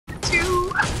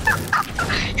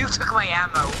You took my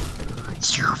ammo.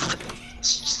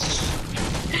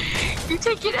 You're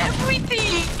taking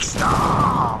everything.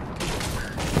 Stop.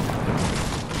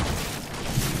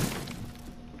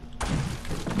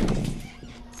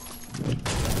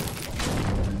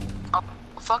 I'll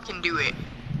fucking do it.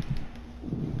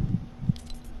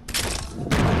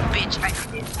 Bitch, I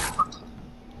did.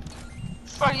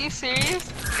 Are you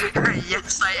serious?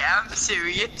 Yes, I am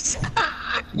serious.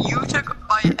 You took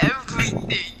my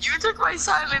everything. You took my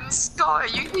silent scar.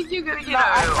 You think you're gonna get out?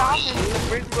 I found it in the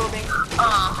bridge building. I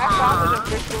found it in the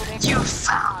bridge building. You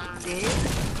found it?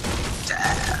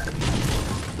 Damn.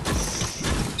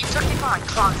 You took it from my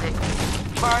closet.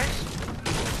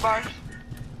 Bars.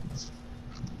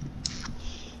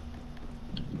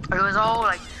 It was all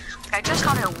like, I just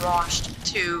got it washed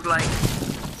to like.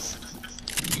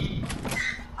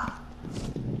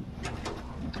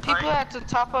 People at the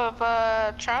top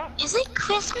of Trump. Is it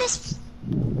Christmas?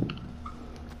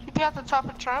 People at the top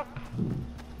of Trump.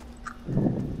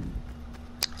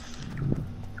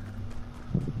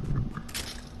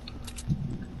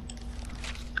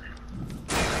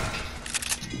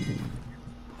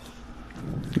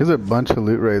 There's a bunch of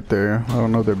loot right there. I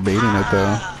don't know if they're baiting it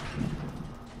though.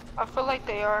 I feel like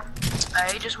they are.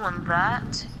 I just want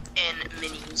that and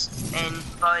minis. And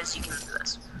guys, you can do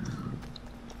this.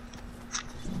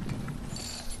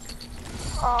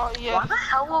 Oh yeah. Why the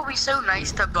hell were we so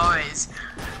nice to boys?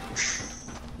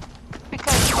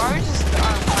 Because bars is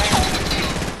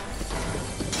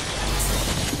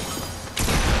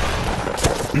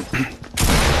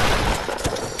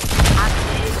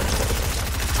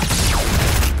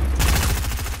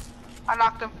I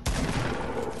knocked him.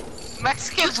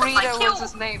 Mexican Burrito was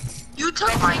his name. You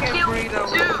took my kill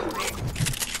too.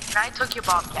 And I took your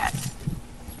Bobcat.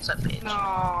 What's up, bitch? No,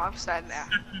 I'm sad now.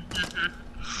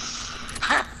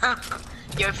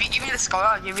 Yo, if you give me the skull,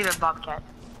 I'll give you the Bobcat.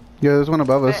 Yeah, there's one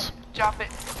above us. Drop it.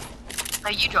 No,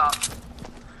 you drop.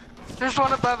 There's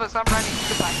one above us. I'm running.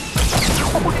 Goodbye.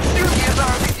 Oh, it's serious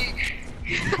RPG.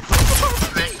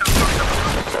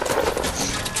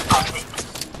 Okay.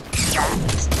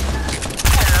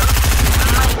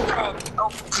 Hello.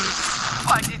 Oh,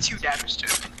 I did 2 damage to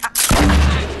him.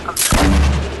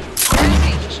 Where is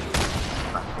he?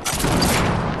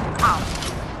 Ow.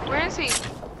 Where is he?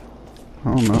 I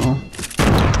don't know.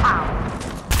 Ow.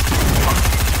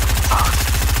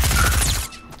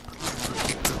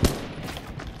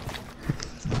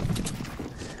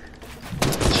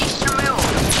 Ishmael,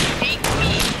 take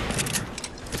me.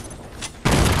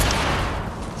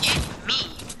 Get me.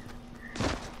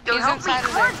 Yo, He's help me, inside of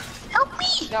come on. there. Help me.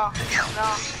 No.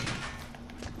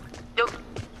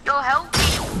 Yo, help me.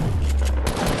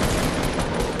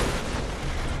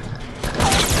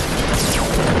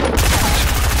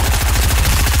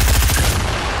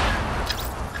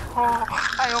 Oh,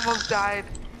 I almost died.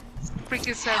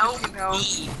 Freaking 17 health.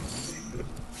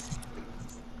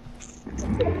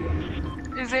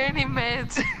 Is there any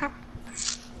meds?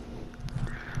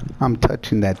 I'm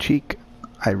touching that cheek.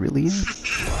 I really am.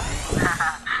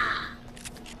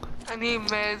 I need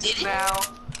meds now.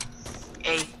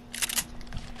 Hey,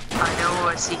 I know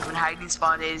where a secret hiding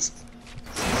spot is.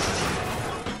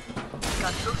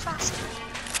 Gotta go fast.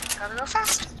 Gotta go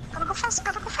fast. Gotta go fast.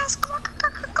 Gotta go fast. Go, go, go,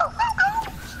 go, go, go.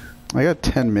 I got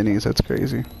 10 minis. That's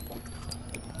crazy.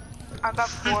 I got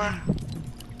 4.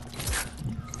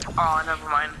 Oh, never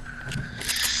mind.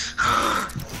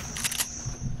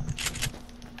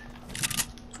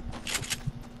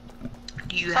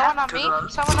 Do you Someone have on me?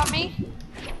 gloves? Someone on me?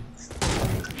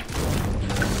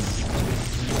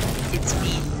 It's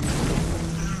me.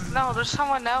 No, there's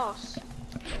someone else.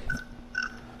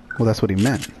 Well, that's what he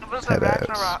meant. It was a Head ass.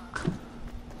 Ragnarok.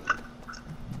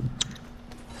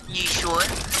 You sure?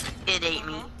 It ain't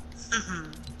me.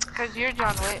 Cause you're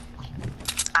John Wick.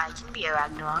 I can be a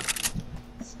Ragnarok.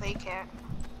 So you can't.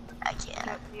 I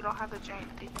can't. You don't have the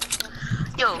giant thing.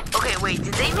 Yo, okay, wait.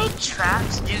 Did they make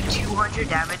traps do 200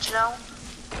 damage now?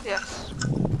 Yes.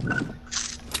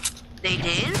 They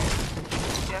did?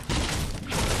 Yes.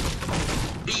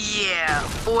 Yeah,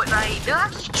 Fortnite, they're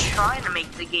actually trying to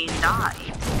make the game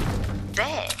die.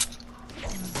 Bet.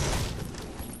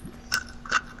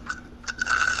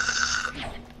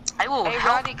 I will Hey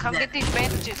help Rodney, come them. get these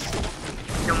bandages.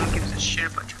 No one gives a shit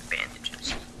about your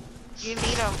bandages. You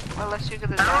need them, unless you're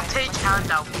gonna I die. don't take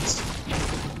handouts.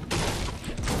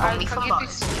 Alright, Only come for get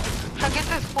bugs. come get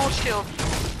this full shield.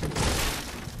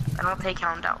 I don't take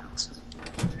handouts.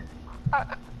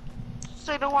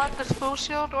 So you don't want this full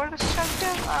shield or this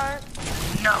shotgun? Alright.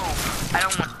 No, I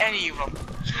don't want any of them.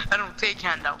 I don't take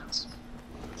handouts.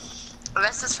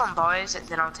 Unless it's from boys,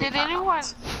 then I'll take Did anyone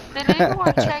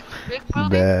handouts. check Big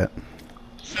Building? Bet.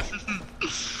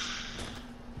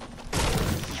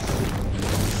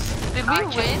 Did we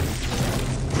win?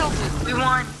 Tilted. We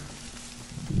won.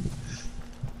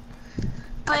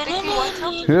 I think we won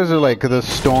Tilted. Here's like the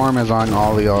storm is on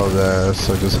all of this,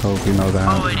 so just hope you know Oh,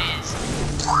 that. it is.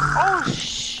 Oh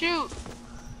shoot!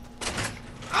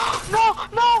 No,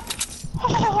 no!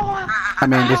 Oh, I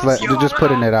mean, just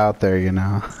putting it out there, you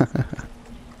know.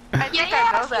 I think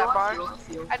I know that, Bars.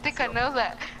 I think I know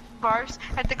that, Bars.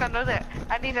 I think I know that.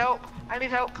 I need help. I need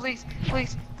help, please,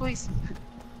 please, please.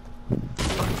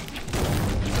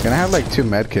 Can I have like 2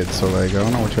 med kits? So like, I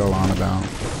don't know what y'all on about.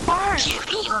 Bars, Give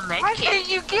me a med why kit. didn't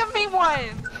you give me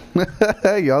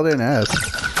one? Y'all didn't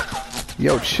ask.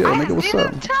 Yo, chill, nigga, what's up?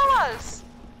 didn't tell us.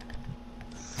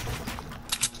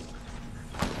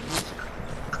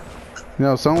 You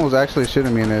know, someone was actually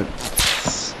shooting me in it.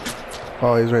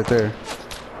 Oh, he's right there.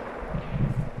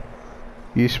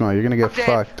 Yishma, you're gonna get I'm dead.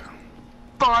 fucked.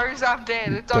 Bars, I'm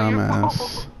dead. It's all your Dumbass.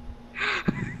 fault.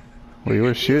 Well, you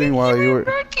were shooting while you were...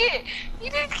 You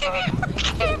didn't give me a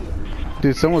kit.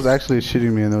 Dude, someone was actually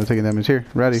shooting me and they were taking damage. Here,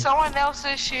 ready. Someone else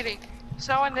is shooting.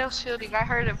 Someone else shooting. I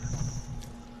heard him.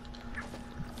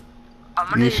 I'm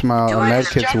gonna Yishma, do a it. med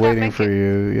kit's Drop that waiting med for kit.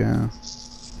 you, yeah.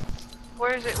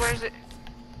 Where is it? Where is it?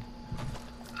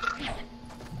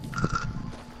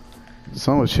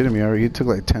 Someone was shooting me already. He took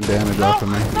like 10 damage off of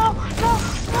me. No, no, no,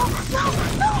 no, no,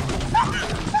 no.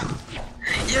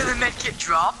 Yeah, the med kit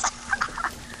dropped.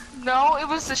 No, it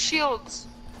was the shields.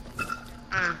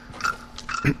 Mm.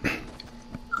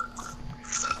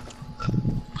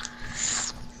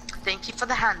 Thank you for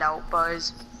the handout,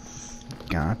 Buzz.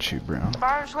 Got you, bro.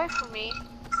 Bars, wait for me.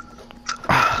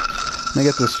 Let me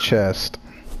get this chest.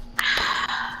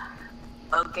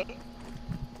 Okay.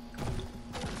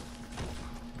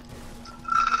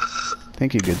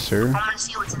 Thank you, good sir. I'm gonna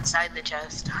see what's inside the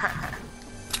chest.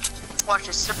 Watch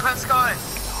this. Suppress guard.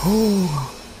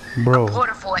 Oh, bro.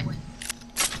 Quarter foot.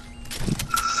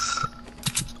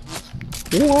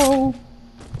 Whoa.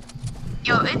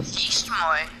 Yo, it's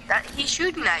Eastmoy. That he's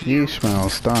shooting at you. Yishmael,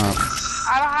 stop.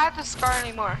 I don't have the scar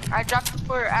anymore. I dropped it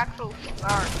for actual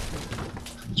scar.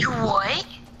 You what?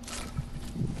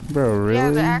 Bro,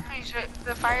 really? Yeah,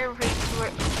 the fire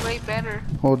rate's way better.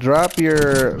 Well, drop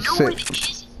your... No, it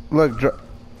is. Look,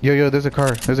 yo, there's a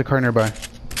car. There's a car nearby.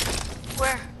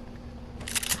 Where?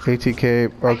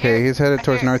 ATK. Okay, he's headed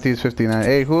towards northeast 59.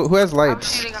 Hey, who has I'm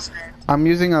lights? shooting up. I'm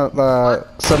using a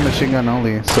submachine gun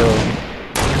only, so...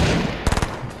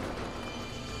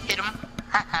 Hit him.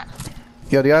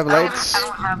 Yo, do you have lights? I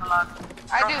don't have a lot.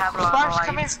 I don't do. have a lot Bars, of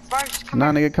come here. lights. Bars, come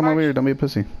Nah, here. nigga, come over Bars. here. Don't be a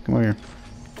pussy. Come over here.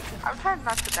 I'm trying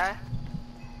not to die.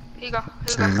 Here you go. Here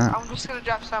You're you go. not. I'm just gonna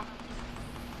drop some.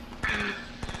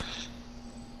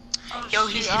 Yo,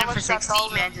 he's Shit, I hitting for almost dropped 60. all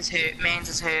of them. Man's is hurt. Man's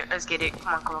is hurt. Let's get it.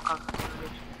 Come on, come on, come on.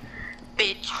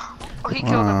 Bitch. Oh, he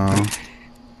killed him. Wow.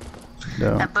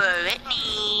 Yo.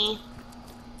 Brittany.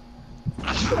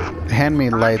 Hand me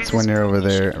lights when you're over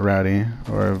there, Rowdy,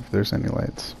 or if there's any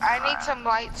lights. I need some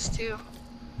lights too.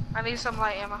 I need some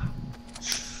light ammo.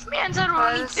 Man's at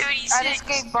I only just 36.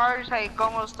 gave Bars like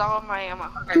almost all of my ammo.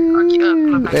 Okay,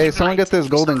 look, Hey, someone get this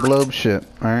Golden Globe shit,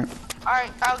 alright?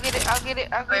 Alright, I'll get it. I'll get it.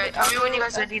 I'll get Alright, it. tell I'll me when get you it.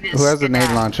 guys are ready to Who has the nade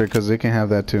skedaddle. launcher? Because they can have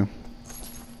that too.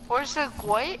 Where's the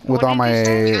what? With What all did my you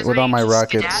say? with all my Ready to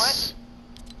rockets.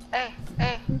 Hey,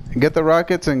 hey. Get the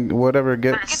rockets and whatever.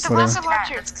 Get Get the whatever. rocket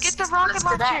launcher. Get the rocket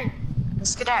launcher.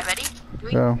 Let's get that. Ready?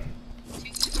 3, Go. 2,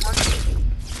 1.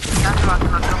 Got the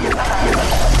rocket launcher.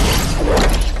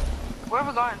 Where are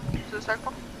we going? To the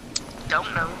circle?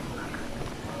 Don't know.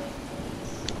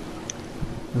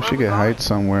 We should get height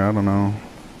somewhere. I don't know.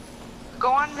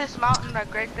 Go on this mountain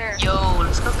like right there. Yo,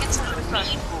 let's go get some meat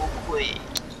real quick.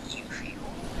 You feel?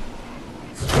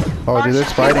 Oh, dude,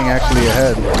 there's fighting actually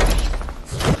ahead.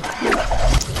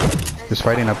 There's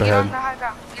fighting up Get on the ahead. high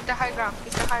ground. Get the high ground.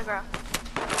 Get the high ground.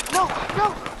 No,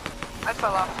 no. I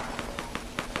fell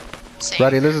off. Same.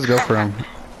 Roddy, let's just go for him.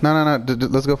 No.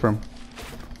 Let's go for him.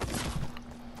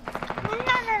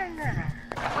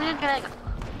 We're gonna go.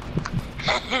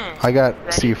 I got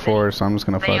Ready? C4, so I'm just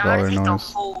gonna They fuck all are their the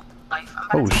noise. whole life. I'm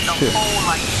Oh, about to take shit. the whole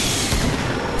life.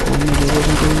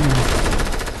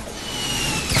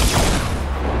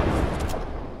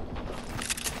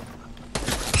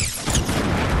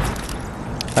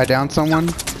 I downed someone.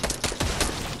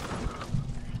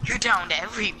 You're down to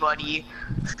everybody.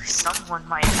 Someone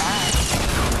might ask.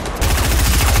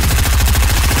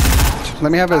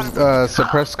 Let me have his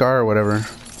suppressed scar or whatever.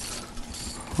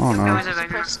 Oh There no. was a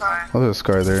regular scar. Oh, there's a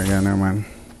scar there. Yeah, never mind.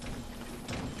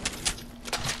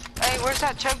 Hey, where's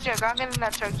that chug jug? I'll get in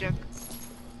that chug jug.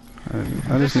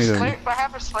 I just There's need a a. slurp. I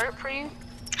have a slurp for you.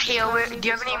 Hey, do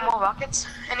you have any more rockets?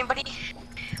 Anybody?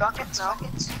 Rockets, No.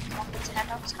 rockets, rockets,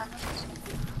 handouts, handouts.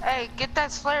 Hey, get that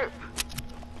slurp.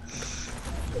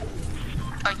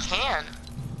 I can.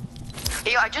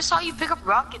 Hey, I just saw you pick up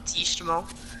rockets, Eastermo.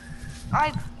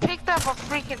 I picked up a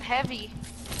freaking heavy.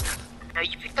 Now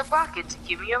you picked up rockets.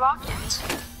 Give me your rockets.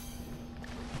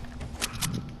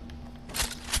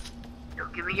 Yo,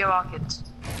 give me your rockets.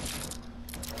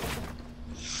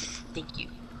 Thank you.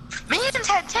 Minions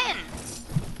had 10!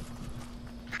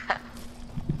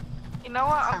 You know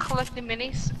what? I'm collecting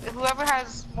minis. Whoever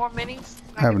has more minis.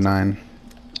 I have 9.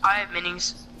 I have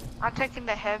minis. I'm taking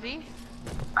the heavy.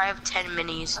 I have 10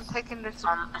 minis. I'm taking this.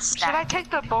 A Should I stack. take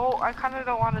the bolt? I kind of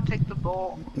don't want to take the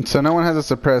bolt. So no one has a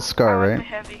suppressed scar, I like the right?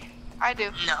 heavy. I do.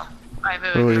 No. I have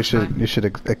a Oh, you should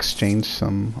exchange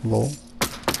some lol.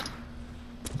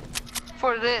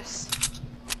 For this.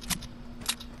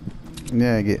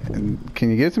 Yeah, can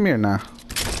you give it to me or nah?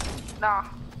 Nah.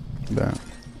 That.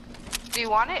 Do you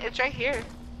want it? It's right here.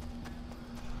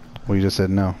 Well, you just said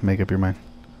no. Make up your mind.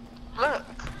 Look.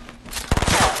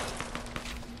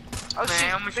 Oh Man, shoot.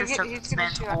 I almost just took He's this gonna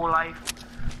man's shoot. whole life.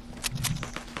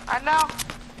 I know.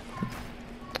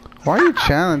 Why are you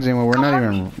challenging when we're not Come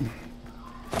even? on.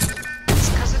 It's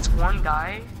because it's one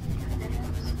guy.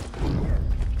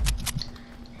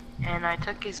 And I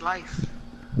took his life.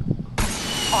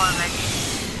 Already.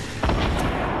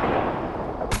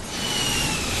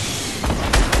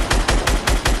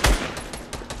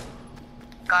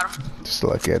 Got him. Just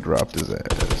lucky I dropped his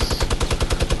ass.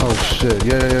 Oh shit!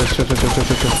 Yeah. Shit.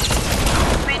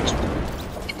 Bitch.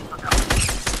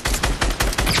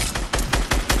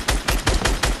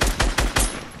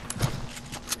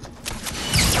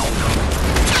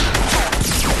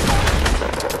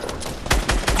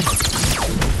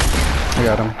 I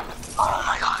got him. Oh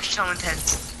my gosh, so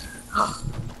intense.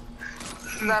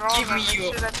 Is that all? Give me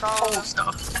your That's all. whole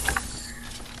stuff.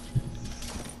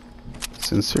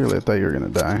 Sincerely, I thought you were gonna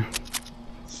die.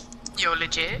 Yo,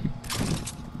 legit.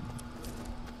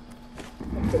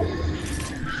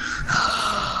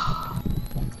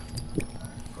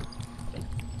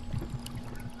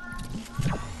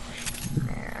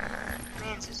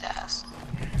 Means his ass.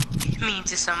 Means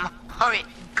to some horrid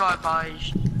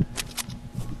garbage.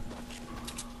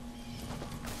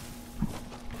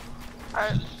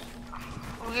 Alright.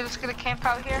 We just gonna camp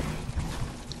out here?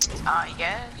 I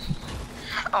guess.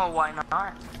 Oh, why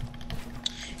not?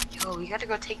 Yo, we gotta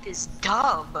go take this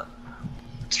dub.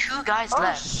 2 guys Oh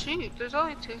left. shoot, there's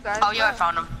only 2 guys. Oh yeah, I left.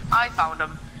 found him. I found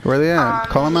him. Where are they at?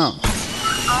 Call them out.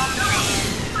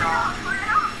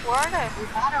 Where are they? We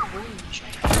gotta win.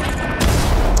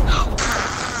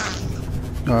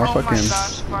 Oh, Oh fucking. my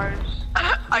gosh, Mars.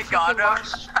 I got him.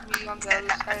 Me on the other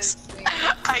side of the thing.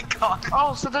 I got him.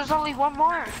 Oh, so there's only one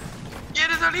more. Yeah,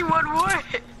 there's only one more.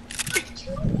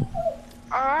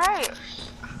 Alright.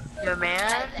 Yo,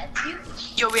 man.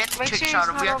 Yo, we have to Make trick sure shot he's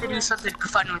him. not We have to over do here. something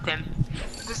fun with him.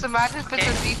 Just imagine if it's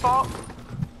Okay. a default.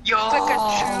 Yo, It's like a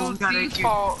we true gotta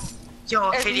default. Yo,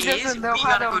 if and it he is, doesn't we know how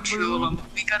gotta to go chill him.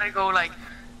 We gotta go like.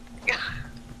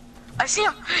 I see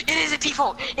him. It is a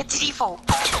default. It's a default.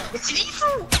 It's a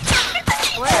default.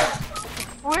 Where?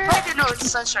 Where? I don't know. It's a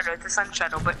sun shadow. It's a sun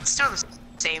shadow, but it's still the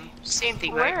same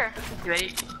thing, right? Where? You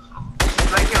ready?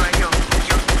 Right here, right here.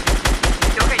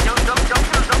 Okay, don't kill him,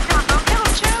 don't kill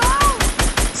him, chill out!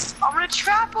 I'm gonna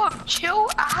trap him, chill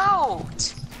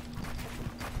out!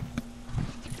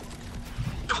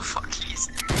 Oh fuck, he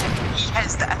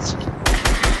has that shit.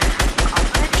 I'm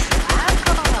gonna trap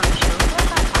him, chill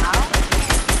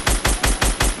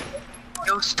out!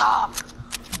 Yo, stop!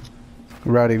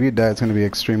 Rowdy, if you die, it's gonna be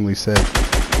extremely sad.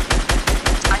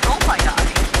 I hope I die.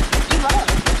 He won't,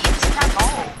 he doesn't have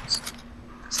balls.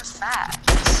 It's just facts.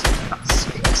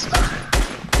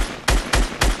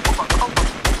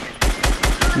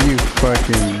 You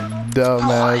fucking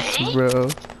dumbass, What? bro.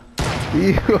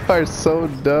 You are so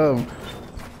dumb.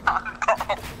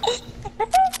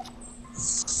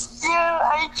 Yeah,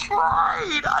 I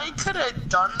tried. I could have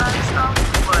done that stuff,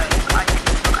 but I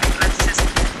didn't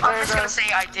try. I'm just gonna say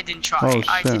I didn't try. Oh,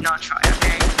 I shit. did not try,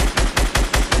 okay?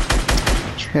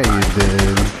 Yeah, you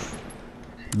did.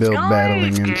 Bill Nice,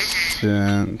 battling and good.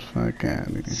 shit. Fuck out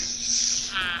of here.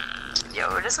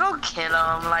 Yo, just go kill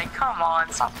him. Like, come on.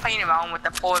 Stop playing around with the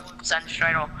 4%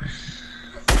 straddle.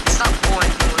 Stop pulling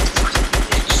me.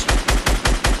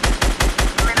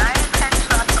 I mean, I have 10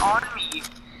 shots on me.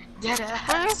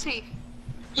 Where is he?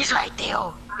 He's right there.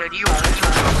 Yo, do you want?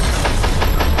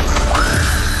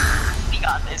 We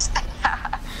got this.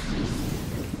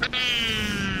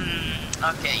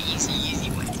 Okay,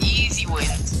 easy wins. Easy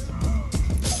wins.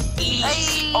 Easy.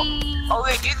 Hey. Oh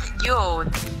wait, yo.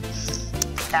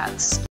 That's